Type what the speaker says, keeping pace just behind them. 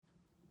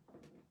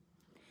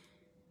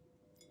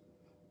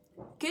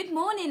Good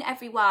morning,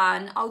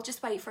 everyone. I'll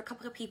just wait for a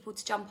couple of people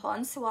to jump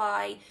on so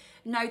I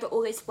know that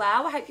all is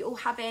well. I hope you're all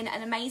having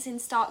an amazing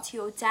start to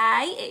your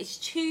day. It is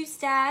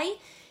Tuesday.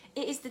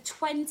 It is the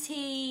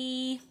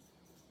 27th.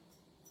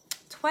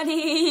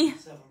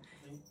 Is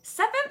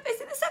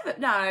it the 7th?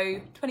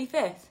 No,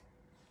 25th.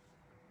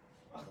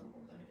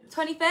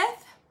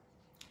 25th?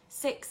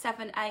 6,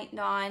 7, 8,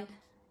 9.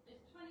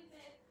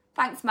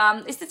 Thanks,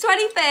 Mum. It's the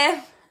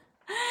 25th.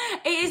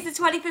 It is the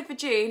 25th of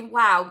June.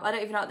 Wow, I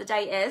don't even know what the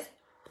date is.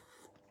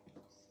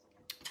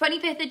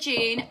 25th of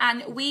June,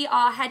 and we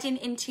are heading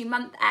into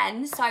month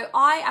end. So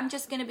I am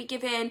just going to be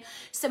giving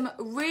some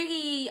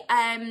really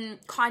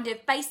kind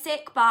of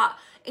basic but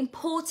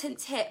important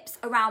tips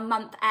around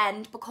month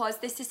end, because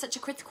this is such a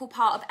critical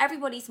part of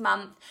everybody's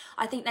month.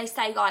 I think they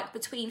say like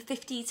between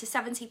 50 to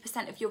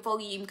 70% of your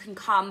volume can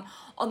come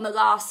on the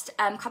last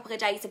couple of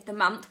days of the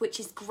month, which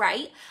is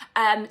great.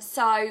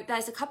 So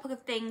there's a couple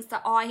of things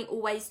that I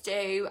always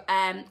do,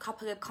 a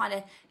couple of kind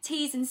of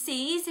T's and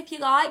C's, if you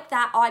like,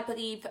 that I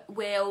believe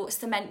will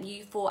cement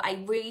you for a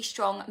really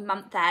strong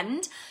month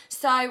end.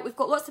 So we've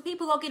got lots of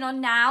people logging on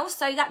now,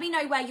 so let me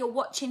know where you're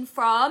watching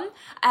from.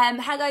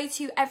 Hello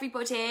to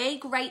everybody,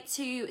 great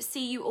to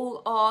see you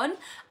all on.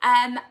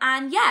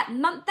 And yeah,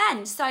 month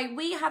end. So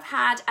we have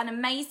had an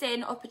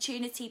amazing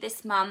opportunity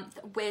this month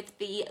with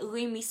the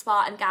Lumi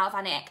Spa and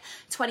Galvanic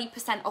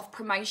 20% off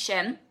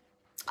promotion.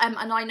 And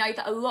I know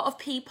that a lot of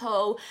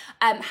people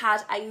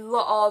had a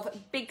lot of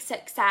big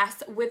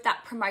success with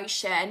that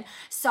promotion.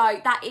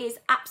 So that is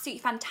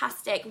absolutely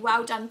fantastic.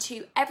 Well done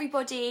to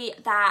everybody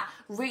that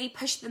really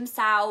pushed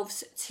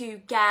themselves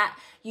to get,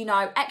 you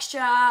know,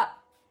 extra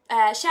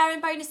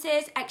sharing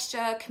bonuses,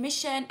 extra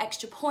commission,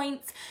 extra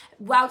points.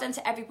 Well done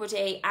to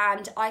everybody.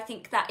 And I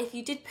think that if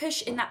you did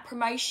push in that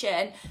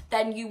promotion,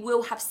 then you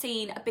will have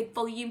seen a big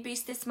volume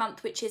boost this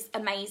month, which is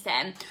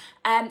amazing.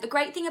 The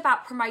great thing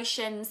about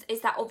promotions is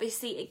that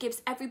obviously it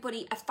gives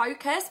everybody a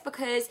focus,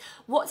 because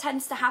what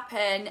tends to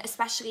happen,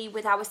 especially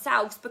with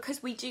ourselves,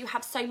 because we do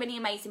have so many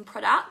amazing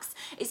products,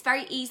 it's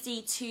very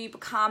easy to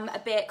become a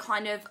bit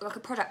kind of like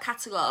a product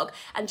catalogue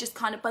and just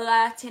kind of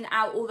blurting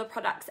out all the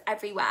products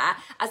everywhere,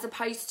 as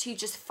opposed to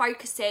just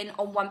focusing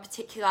on one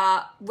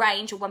particular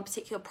range or one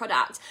particular product.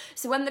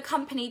 So when the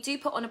company do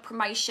put on a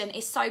promotion,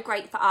 it's so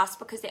great for us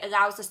because it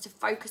allows us to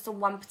focus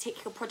on one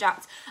particular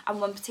product and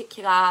one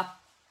particular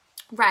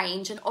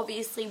range. And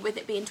obviously with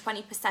it being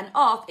 20%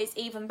 off, it's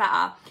even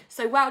better.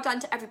 So well done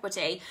to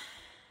everybody.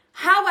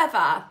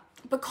 However,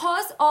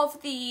 because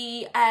of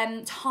the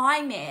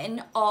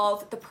timing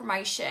of the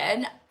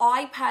promotion,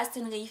 I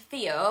personally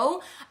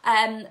feel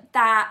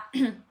that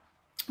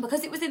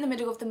because it was in the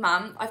middle of the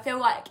month, I feel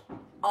like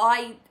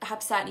I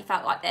have certainly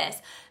felt like this,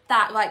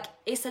 that like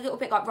it's a little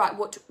bit like, right,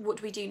 what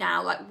do we do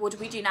now? Like, what do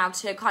we do now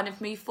to kind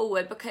of move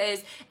forward?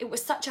 Because it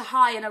was such a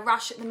high and a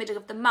rush at the middle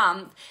of the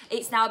month.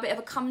 It's now a bit of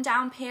a come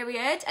down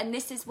period, and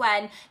this is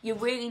when you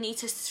really need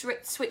to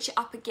switch it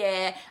up a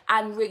gear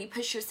and really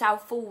push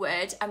yourself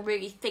forward and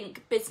really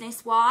think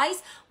business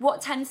wise.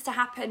 What tends to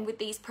happen with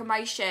these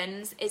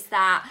promotions is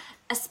that,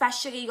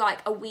 especially like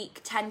a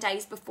week, 10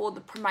 days before the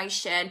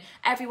promotion,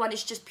 everyone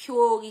is just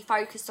purely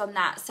focused on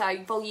that.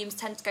 So volumes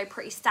tend to go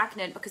pretty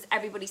stagnant because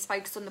everybody's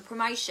focused on the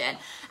promotion.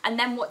 And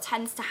then what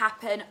tends to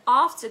happen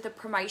after the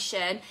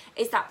promotion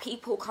is that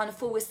people kind of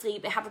fall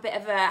asleep, they have a bit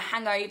of a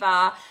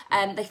hangover,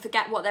 they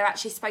forget what they're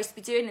actually supposed to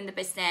be doing in the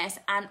business,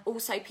 and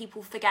also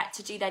people forget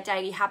to do their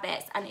daily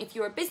habits. And if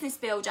you're a business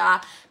builder,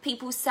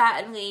 people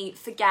certainly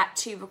forget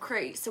to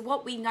recruit. So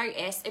what we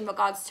notice in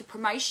regards to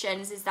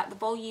promotions is that the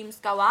volumes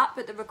go up,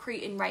 but the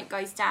recruiting rate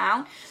goes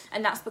down,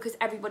 and that's because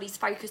everybody's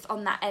focused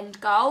on that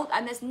end goal,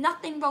 and there's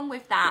nothing wrong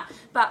with that.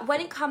 But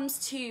when it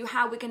comes to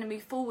how we're going to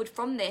move forward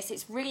from this,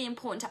 it's really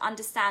important to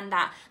understand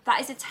that that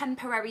is a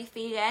temporary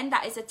feeling,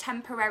 that is a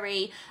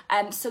temporary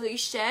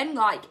solution,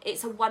 like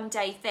it's a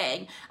one-day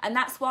thing. And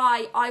that's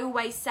why I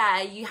always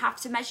say you have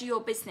to measure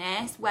your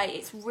business where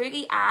it's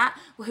really at,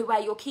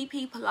 where your key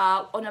people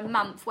are on a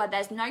month where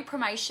there's no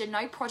promotion,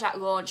 no product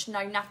launch,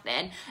 no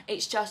nothing.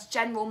 It's just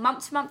general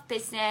month-to-month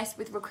business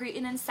with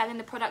recruiting and selling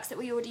the products that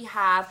we already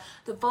have,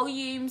 the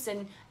volumes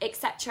and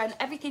etc. And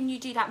everything you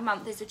do that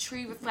month is a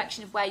true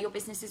reflection of where your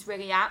business is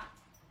really at.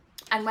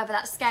 And whether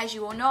that scares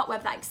you or not,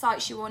 whether that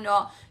excites you or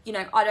not, you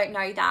know, I don't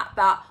know that.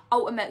 But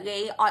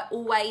ultimately, I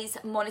always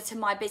monitor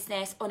my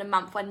business on a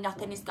month when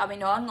nothing is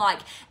going on. Like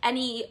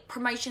any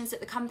promotions that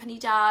the company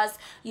does,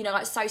 you know,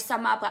 like So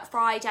Summer, Black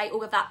Friday,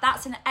 all of that,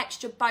 that's an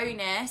extra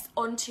bonus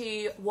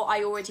onto what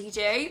I already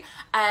do.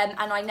 And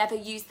I never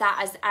use that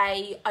as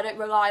I don't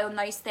rely on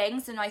those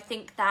things. And I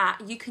think that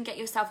you can get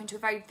yourself into a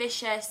very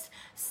vicious,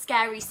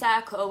 scary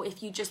circle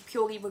if you just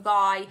purely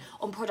rely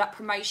on product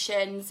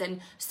promotions and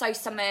So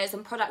Summers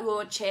and product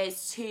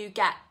launches to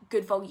get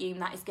good volume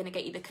that is going to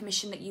get you the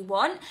commission that you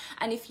want.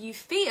 And if you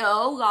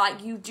feel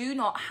like you do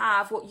not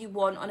have what you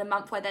want on a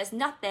month where there's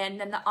nothing,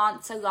 then the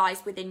answer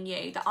lies within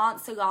you. The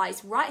answer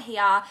lies right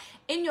here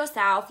in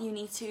yourself. You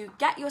need to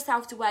get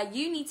yourself to where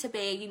you need to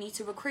be. You need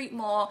to recruit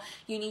more.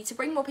 You need to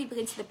bring more people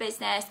into the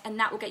business, and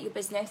that will get your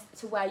business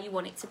to where you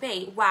want it to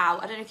be. Wow,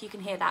 I don't know if you can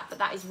hear that, but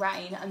that is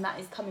rain, and that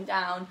is coming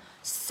down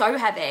so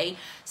heavy.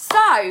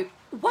 So,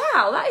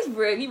 wow, that is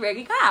really,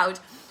 really loud.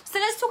 So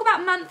let's talk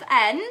about month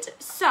end.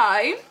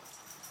 So,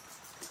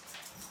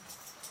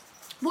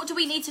 what do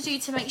we need to do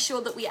to make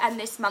sure that we end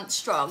this month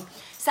strong?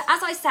 So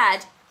as I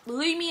said,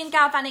 Lumi and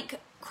Galvanic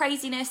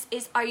craziness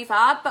is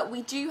over, but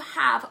we do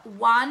have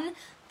one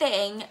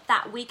thing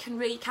that we can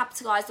really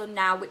capitalize on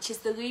now, which is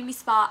the Lumi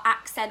Spa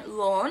Accent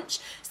launch.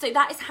 So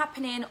that is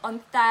happening on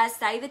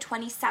Thursday the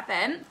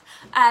 27th,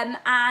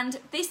 and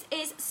this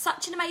is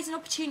such an amazing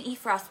opportunity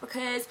for us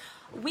because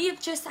we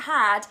have just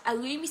had a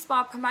Lumi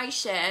Spa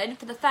promotion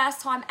for the first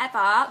time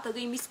ever. The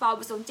Lumi Spa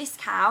was on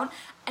discount,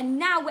 and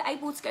now we're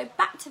able to go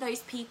back to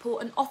those people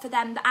and offer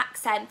them the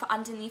accent for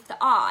underneath the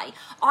eye.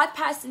 I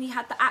personally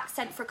had the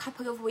accent for a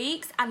couple of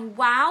weeks, and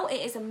wow,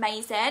 it is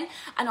amazing.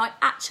 And I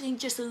actually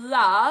just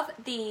love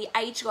the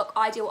Age Lock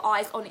Ideal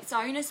Eyes on its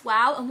own as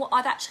well. And what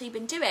I've actually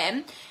been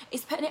doing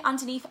is putting it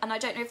underneath, and I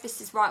don't know if this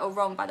is right or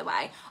wrong, by the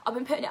way, I've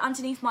been putting it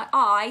underneath my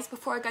eyes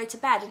before I go to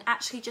bed and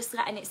actually just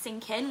letting it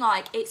sink in.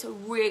 Like, it's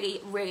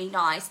really, really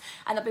nice.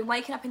 And I've been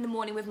waking up in the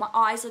morning with my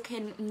eyes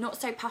looking not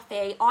so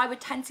puffy. I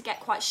would tend to get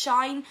quite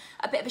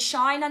a bit of a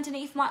shine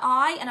underneath my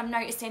eye, and I'm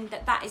noticing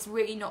that that is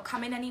really not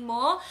coming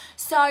anymore.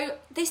 So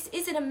this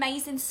is an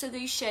amazing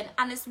solution.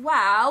 And as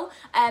well,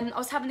 I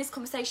was having this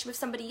conversation with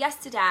somebody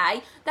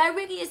yesterday, there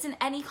really isn't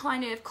any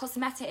kind of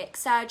cosmetic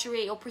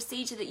surgery or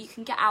procedure that you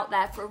can get out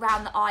there for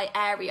around the eye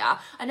area.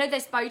 I know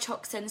there's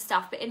Botox and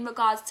stuff, but in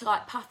regards to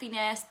like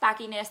puffiness,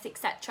 bagginess,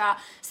 etc.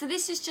 So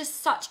this is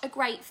just such a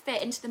great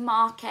fit into the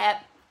market.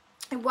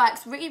 It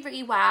works really,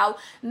 really well.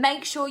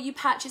 Make sure you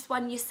purchase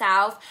one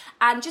yourself.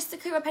 And just to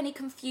clear up any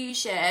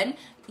confusion,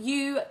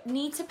 you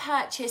need to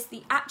purchase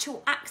the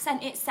actual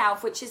accent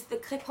itself, which is the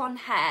clip-on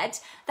head.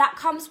 That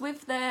comes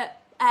with the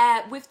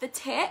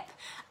tip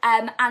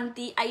and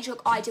the Age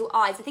Lock Ideal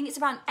Eyes. I think it's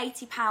around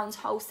 £80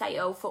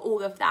 wholesale for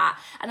all of that.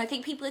 And I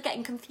think people are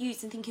getting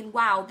confused and thinking,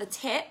 wow, the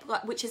tip,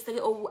 like, which is the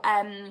little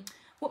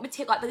what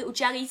material, like the little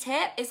jelly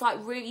tip, is like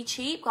really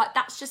cheap. Like,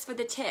 that's just for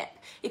the tip.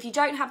 If you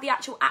don't have the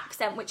actual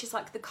accent, which is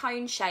like the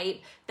cone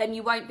shape, then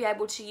you won't be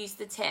able to use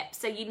the tip.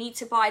 So you need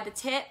to buy the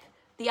tip,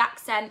 the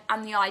accent,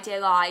 and the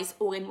Ideal Eyes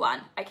all in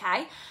one,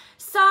 okay?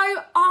 So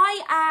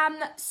I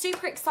am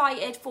super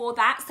excited for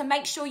that. So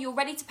make sure you're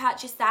ready to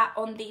purchase that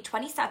on the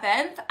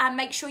 27th, and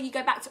make sure you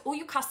go back to all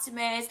your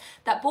customers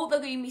that bought the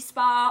Lumi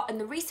Spa and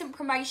the recent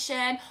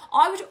promotion.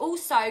 I would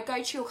also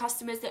go to your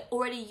customers that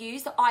already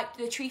use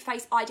the True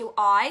Face Ideal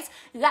Eyes.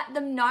 Let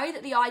them know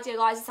that the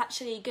Ideal Eyes is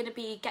actually going to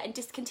be getting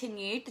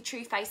discontinued, the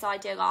True Face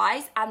Ideal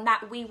Eyes, and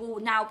that we will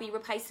now be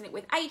replacing it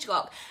with Age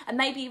Lock, and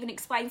maybe even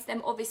explain to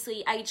them,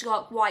 obviously, Age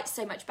Lock, why it's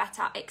so much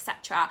better,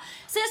 etc.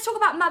 So let's talk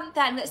about month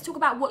then. Let's talk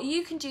about what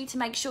you can do to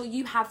make sure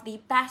you have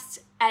the best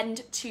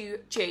end to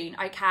June,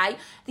 okay?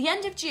 The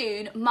end of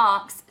June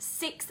marks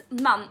 6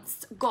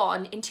 months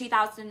gone in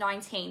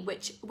 2019,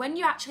 which when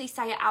you actually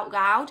say it out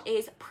loud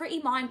is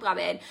pretty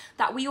mind-blowing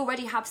that we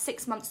already have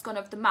 6 months gone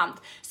of the month.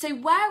 So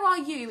where are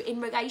you in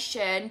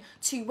relation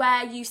to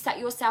where you set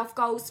yourself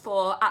goals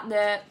for at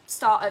the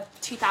start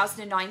of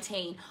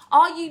 2019?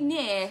 Are you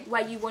near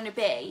where you want to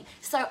be?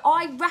 So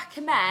I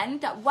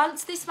recommend that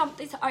once this month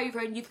is over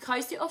and you've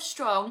closed it off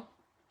strong,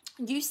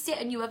 you sit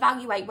and you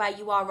evaluate where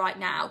you are right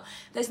now.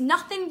 There's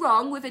nothing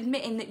wrong with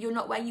admitting that you're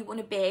not where you want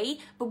to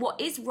be, but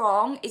what is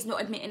wrong is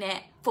not admitting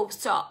it, full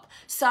stop.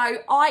 So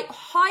I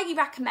highly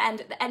recommend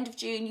at the end of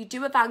June, you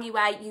do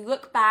evaluate, you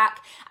look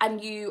back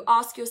and you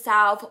ask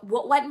yourself,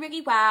 what went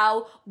really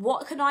well,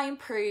 what can I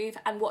improve,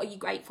 and what are you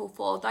grateful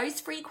for?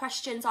 Those 3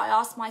 questions I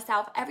ask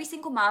myself every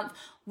single month.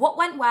 What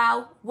went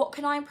well, what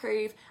can I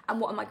improve, and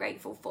what am I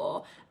grateful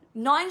for?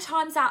 9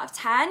 times out of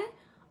 10,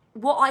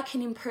 what I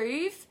can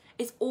improve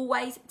is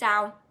always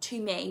down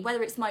to me,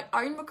 whether it's my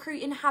own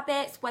recruiting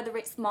habits, whether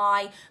it's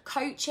my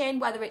coaching,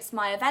 whether it's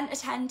my event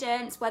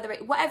attendance,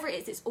 whatever it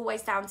is, it's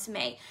always down to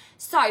me.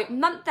 So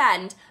month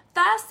end,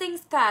 first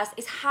things first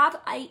is have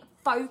a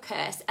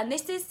focus, and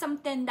this is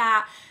something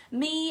that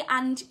me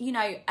and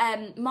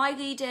my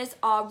leaders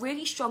are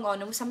really strong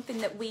on, and something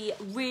that we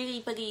really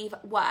believe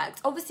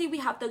works. Obviously we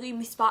have the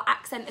Lumi Spa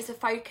accent as a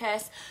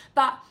focus,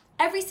 but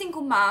every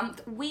single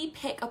month we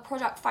pick a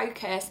product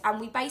focus and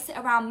we base it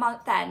around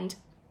month end.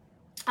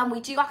 And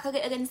we do like a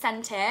little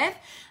incentive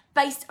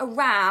based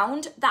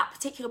around that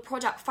particular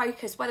product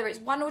focus, whether it's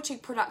 1 or 2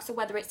 products or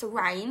whether it's a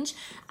range.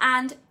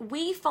 And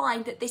we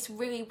find that this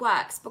really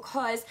works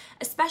because,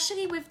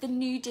 especially with the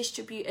new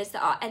distributors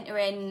that are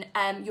entering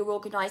your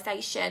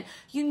organisation,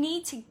 you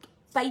need to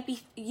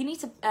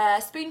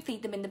spoon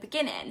feed them in the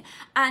beginning,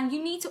 and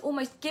you need to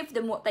almost give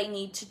them what they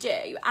need to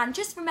do. And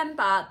just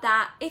remember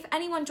that if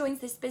anyone joins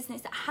this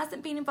business that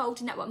hasn't been involved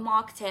in network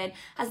marketing,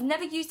 has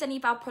never used any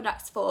of our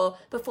products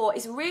before,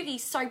 is really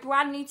so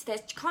brand new to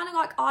this, kind of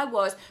like I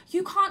was,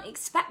 you can't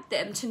expect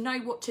them to know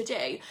what to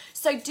do.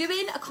 So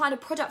doing a kind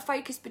of product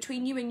focus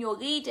between you and your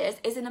leaders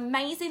is an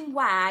amazing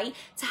way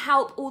to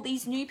help all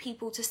these new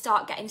people to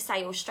start getting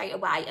sales straight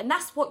away. And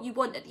that's what you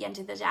want at the end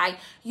of the day.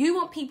 You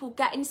want people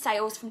getting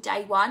sales from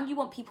day one. You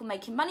want people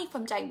making money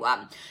from day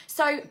one.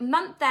 So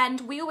month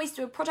end, we always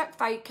do a product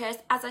focus.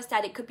 As I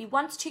said, it could be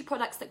 1 to 2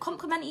 products that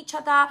complement each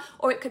other,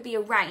 or it could be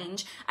a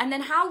range. And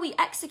then how we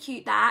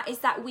execute that is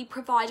that we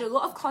provide a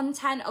lot of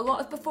content, a lot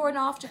of before and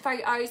after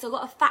photos, a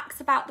lot of facts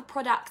about the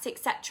product,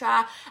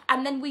 etc.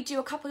 And then we do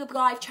a couple of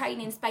live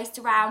trainings based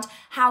around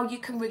how you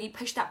can really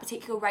push that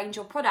particular range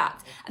or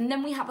product. And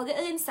then we have a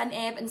little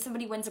incentive and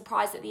somebody wins a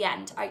prize at the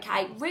end.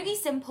 Okay, really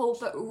simple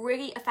but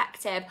really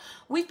effective.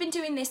 We've been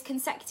doing this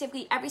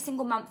consecutively every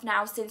single month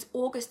now since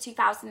August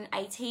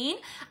 2018,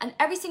 and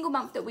every single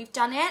month that we've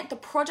done it, the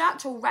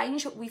product or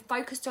range that we've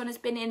focused on has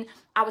been in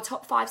our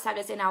top 5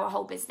 sellers in our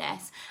whole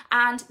business.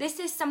 And this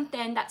is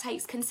something that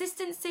takes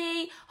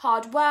consistency,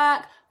 hard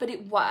work, but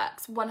it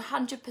works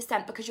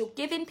 100% because you're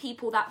giving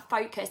people that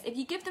focus. If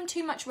you give them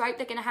too much rope,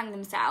 they're going to hang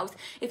themselves.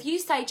 If you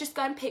say just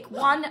go and pick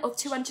one of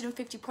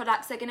 250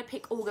 products, they're going to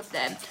pick all of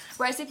them.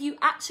 Whereas if you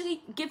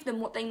actually give them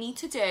what they need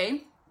to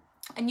do,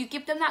 and you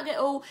give them that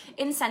little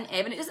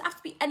incentive, and it doesn't have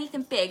to be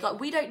anything big, like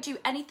we don't do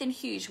anything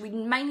huge, we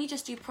mainly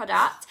just do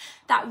product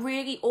that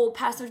really, or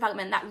personal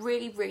development that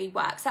really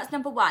works. That's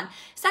number 1.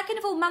 Second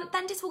of all, month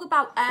end is all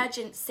about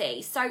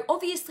urgency. So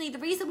obviously the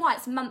reason why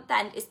it's month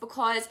end is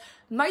because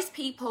most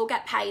people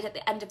get paid at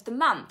the end of the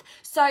month.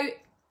 So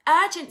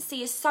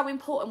urgency is so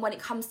important when it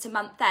comes to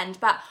month end,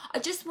 but I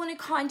just want to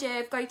kind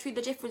of go through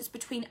the difference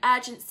between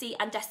urgency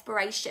and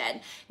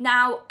desperation.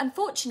 Now,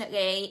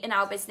 unfortunately, in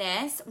our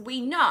business, we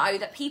know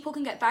that people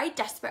can get very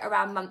desperate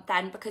around month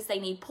end because they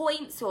need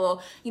points,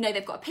 or, you know,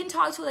 they've got a pin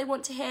title they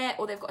want to hit,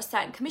 or they've got a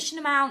certain commission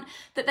amount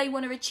that they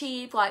want to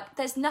achieve. Like,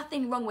 there's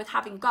nothing wrong with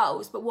having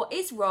goals, but what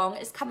is wrong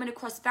is coming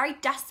across very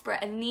desperate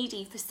and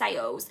needy for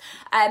sales.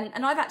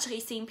 And I've actually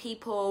seen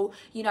people,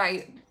 you know,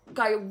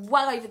 go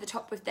well over the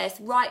top with this,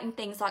 writing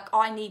things like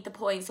I need the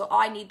points or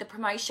I need the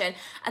promotion,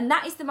 and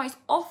that is the most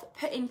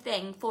off-putting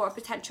thing for a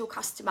potential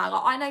customer.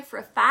 Like, I know for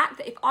a fact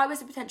that if I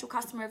was a potential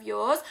customer of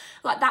yours,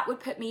 like, that would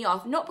put me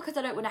off, not because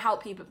I don't want to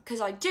help you, but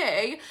because I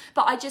do.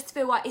 But I just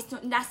feel like it's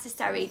not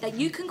necessary. That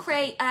you can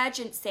create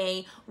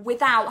urgency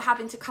without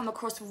having to come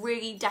across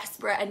really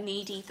desperate and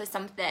needy for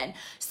something.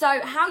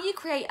 So how you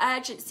create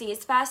urgency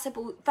is first of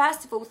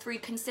all through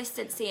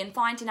consistency and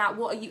finding out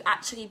what are you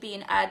actually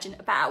being urgent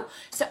about.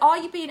 So are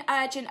you being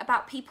urgent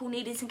about people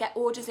needing to get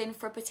orders in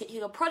for a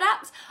particular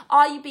product?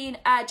 Are you being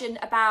urgent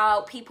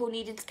about people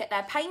needing to get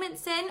their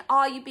payments in?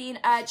 Are you being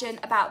urgent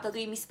about the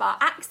Lumi Spa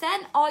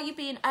accent? Are you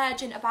being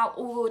urgent about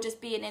all orders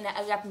being in at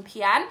 11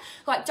 p.m?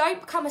 Like, don't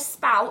become a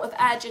spout of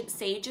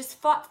urgency.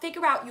 Just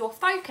figure out your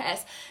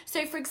focus.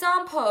 So for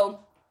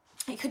example,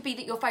 it could be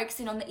that you're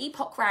focusing on the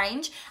Epoch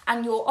range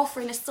and you're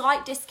offering a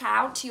slight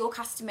discount to your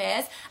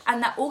customers,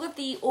 and that all of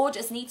the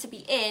orders need to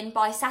be in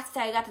by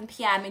Saturday 11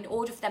 p.m. in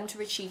order for them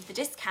to achieve the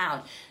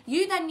discount.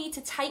 You then need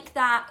to take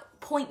that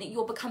point that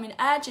you're becoming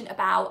urgent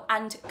about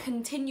and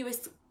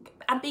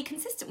be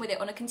consistent with it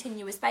on a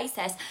continuous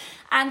basis.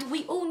 And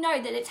we all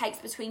know that it takes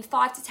between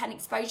 5 to 10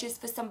 exposures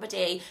for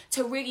somebody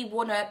to really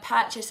want to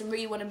purchase and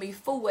really want to move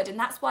forward, and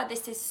that's why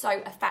this is so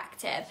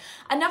effective.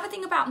 Another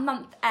thing about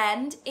month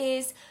end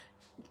is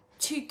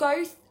to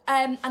go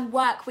and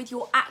work with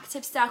your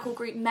active circle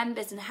group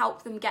members and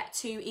help them get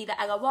to either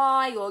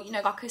LOI or, you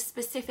know, like a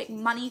specific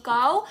money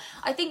goal.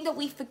 I think that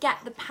we forget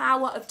the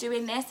power of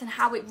doing this and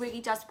how it really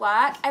does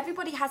work.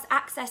 Everybody has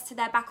access to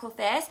their back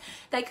office.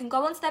 They can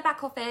go onto their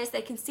back office,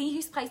 they can see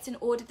who's placed an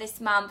order this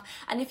month,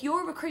 and if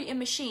you're a recruiting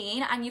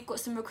machine and you've got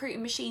some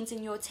recruiting machines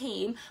in your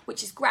team,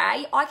 which is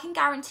great, I can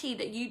guarantee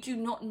that you do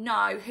not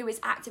know who is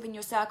active in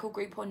your circle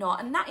group or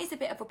not, and that is a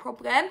bit of a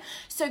problem.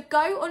 So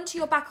go onto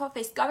your back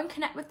office, go and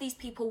connect with these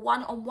people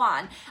one-on-one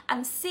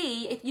and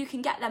see if you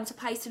can get them to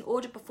place an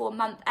order before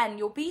month end.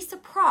 You'll be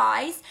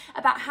surprised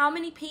about how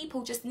many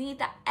people just need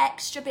that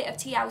extra bit of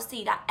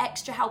TLC, that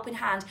extra helping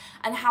hand,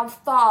 and how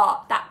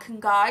far that can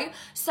go.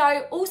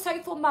 So also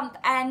for month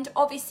end,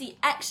 obviously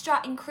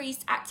extra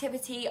increased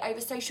activity over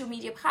social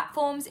media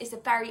platforms is a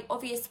very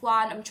obvious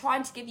one. I'm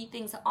trying to give you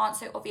things that aren't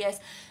so obvious,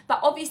 but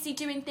obviously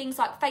doing things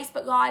like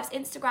Facebook Lives,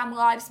 Instagram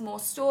Lives, more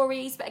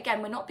stories. But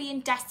again, we're not being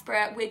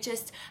desperate, we're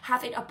just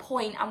having a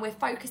point and we're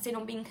focusing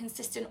on being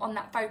consistent on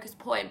that focus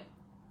point.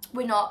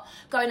 We're not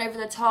going over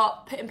the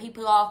top, putting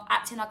people off,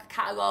 acting like a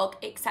catalogue,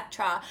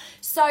 etc.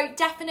 So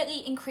definitely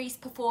increase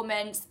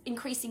performance,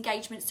 increase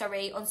engagement,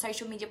 on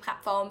social media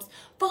platforms.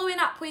 Following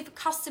up with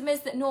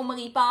customers that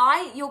normally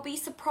buy, you'll be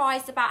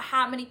surprised about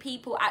how many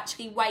people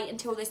actually wait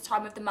until this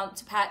time of the month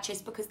to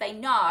purchase because they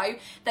know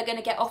they're going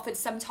to get offered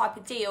some type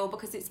of deal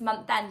because it's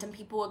month end and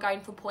people are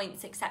going for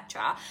points,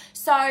 etc.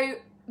 So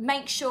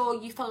make sure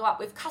you follow up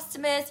with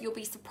customers. You'll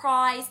be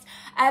surprised.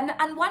 And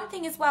one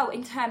thing as well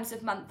in terms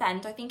of month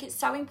end, I think it's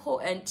so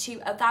important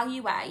to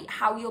evaluate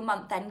how your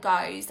month end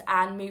goes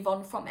and move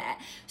on from it.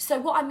 So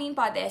what I mean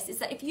by this is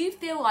that if you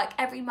feel like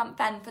every month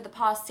end for the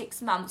past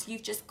 6 months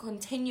you've just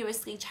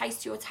continuously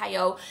chased your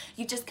tail,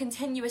 you've just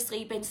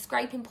continuously been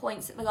scraping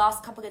points at the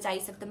last couple of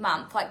days of the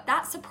month, like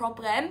that's a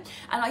problem.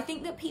 And I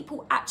think that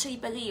people actually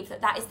believe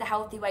that that is the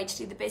healthy way to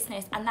do the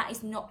business, and that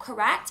is not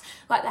correct.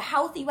 Like the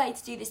healthy way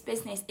to do this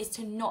business is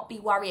to not be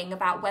worrying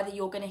about whether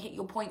you're going to hit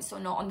your points or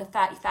not on the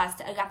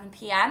 31st at 11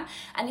 p.m.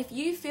 And if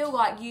you feel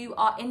like you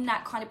are in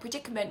that kind of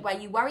predicament where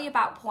you worry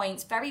about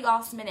points very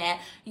last minute,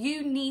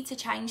 you need to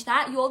change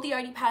that. You're the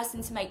only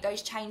person to make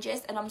those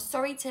changes, and I'm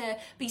sorry to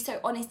be so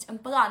honest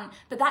and blunt,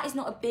 but that is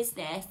not a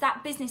business.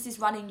 That business is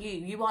running you.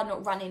 You are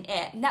not running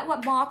it.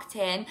 Network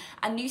marketing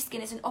and new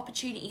skin is an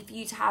opportunity for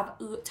you to have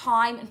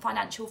time and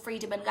financial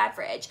freedom and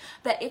leverage.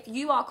 But if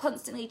you are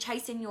constantly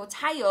chasing your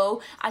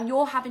tail and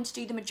you're having to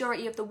do the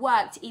majority of the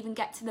work to even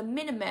get to the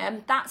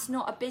minimum, that's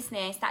not a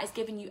business that is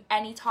giving you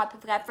any type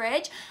of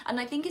leverage. And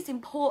I think it's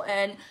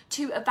important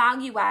to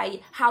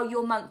evaluate how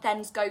your month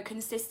ends go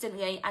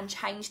consistently and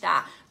change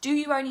that. Do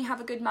you only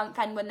have a good month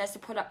end when there's a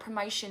product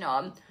promotion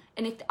on?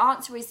 And if the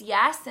answer is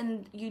yes,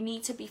 then you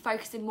need to be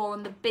focusing more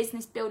on the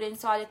business building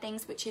side of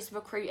things, which is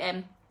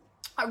recruiting.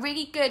 A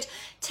really good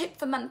tip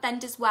for month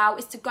end as well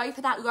is to go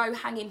for that low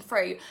hanging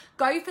fruit.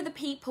 Go for the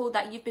people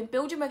that you've been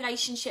building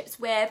relationships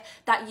with,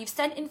 that you've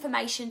sent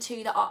information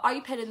to, that are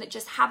open and that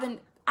just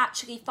haven't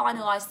actually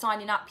finalised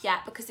signing up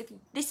yet, because if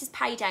this is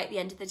payday at the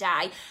end of the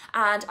day,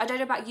 and I don't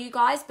know about you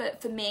guys, but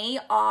for me,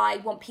 I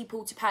want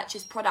people to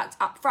purchase product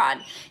up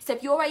front. So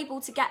if you're able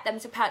to get them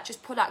to purchase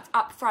product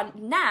up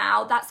front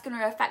now, that's going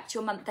to affect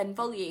your month end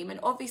volume. And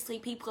obviously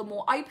people are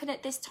more open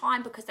at this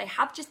time because they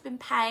have just been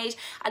paid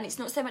and it's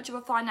not so much of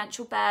a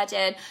financial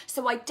burden.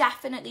 So I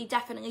definitely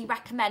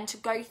recommend to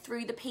go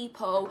through the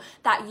people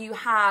that you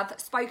have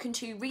spoken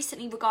to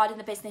recently regarding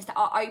the business that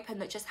are open,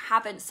 that just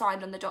haven't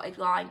signed on the dotted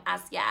line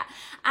as yet.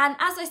 And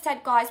as I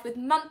said, guys, with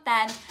month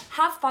end,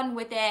 have fun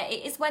with it.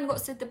 It is when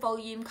lots of the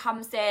volume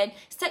comes in.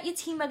 Set your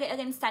team a little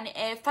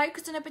incentive.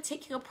 Focus on a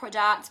particular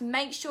product.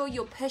 Make sure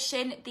you're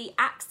pushing the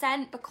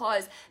accent,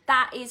 because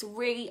that is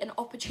really an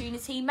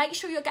opportunity. Make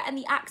sure you're getting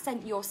the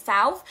accent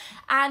yourself.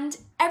 And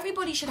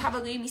everybody should have a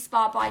Lumi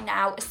Spa by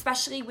now,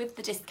 especially with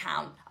the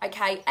discount,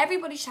 okay?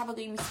 Everybody should have a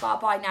Lumi Spa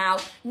by now,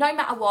 no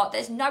matter what.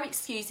 There's no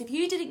excuse. If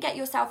you didn't get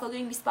yourself a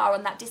Lumi Spa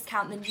on that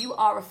discount, then you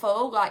are a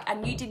fool,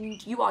 and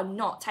you are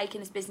not taking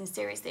this business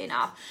seriously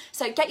enough.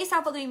 So get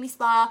yourself a Lumi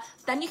Spa,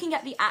 then you can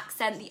get the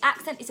accent. The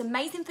accent is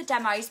amazing for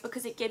demos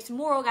because it gives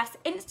more or less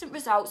instant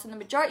results on the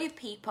majority of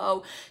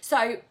people.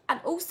 So,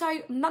 and also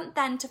month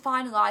end to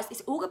finalize,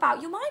 it's all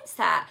about your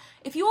mindset.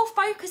 If you're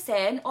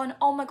focusing on,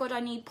 oh my God,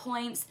 I need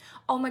points,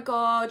 oh my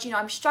God,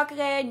 I'm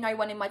struggling, no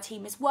one in my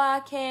team is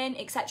working,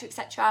 etc.,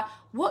 etc.,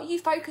 what you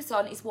focus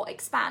on is what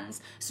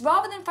expands. So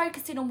rather than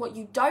focusing on what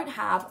you don't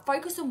have,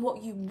 focus on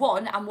what you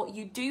want and what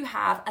you do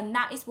have, and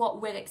that is what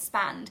will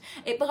expand.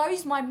 It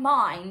blows my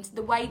mind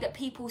the way that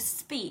people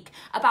speak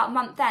about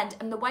month end,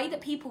 and the way that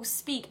people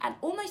speak and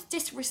almost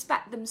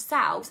disrespect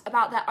themselves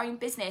about their own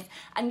business,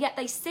 and yet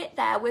they sit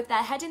there with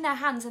their head in their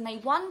hands and they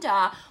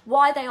wonder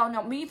why they are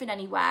not moving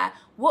anywhere.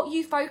 What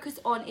you focus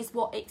on is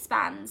what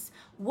expands.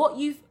 What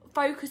you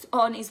focus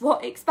on is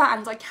what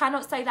expands. I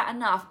cannot say that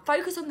enough.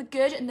 Focus on the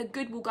good and the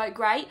good will go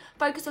great.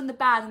 Focus on the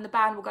bad and the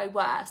bad will go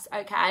worse,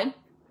 okay?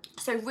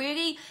 So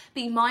really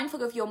be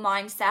mindful of your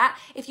mindset.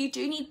 If you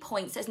do need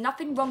points, there's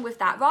nothing wrong with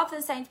that. Rather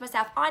than saying to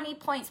myself, I need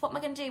points, what am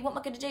I going to do? What am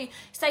I going to do?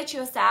 Say to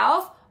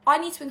yourself, I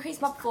need to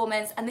increase my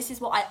performance, and this is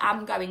what I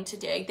am going to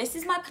do. This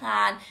is my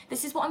plan.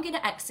 This is what I'm going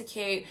to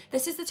execute.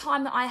 This is the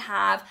time that I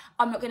have.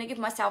 I'm not going to give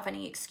myself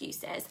any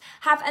excuses.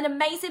 Have an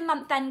amazing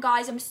month then,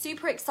 guys. I'm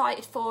super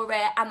excited for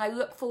it, and I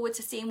look forward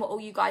to seeing what all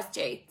you guys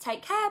do.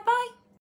 Take care. Bye.